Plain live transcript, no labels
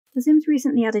The Sims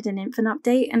recently added an infant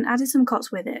update and added some cots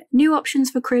with it. New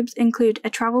options for cribs include a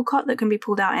travel cot that can be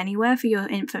pulled out anywhere for your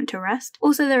infant to rest.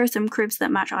 Also, there are some cribs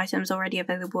that match items already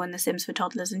available in The Sims for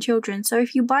toddlers and children, so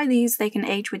if you buy these, they can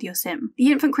age with your sim.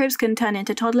 The infant cribs can turn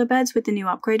into toddler beds with the new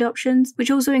upgrade options, which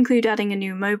also include adding a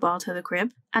new mobile to the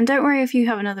crib. And don't worry if you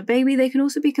have another baby, they can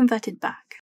also be converted back.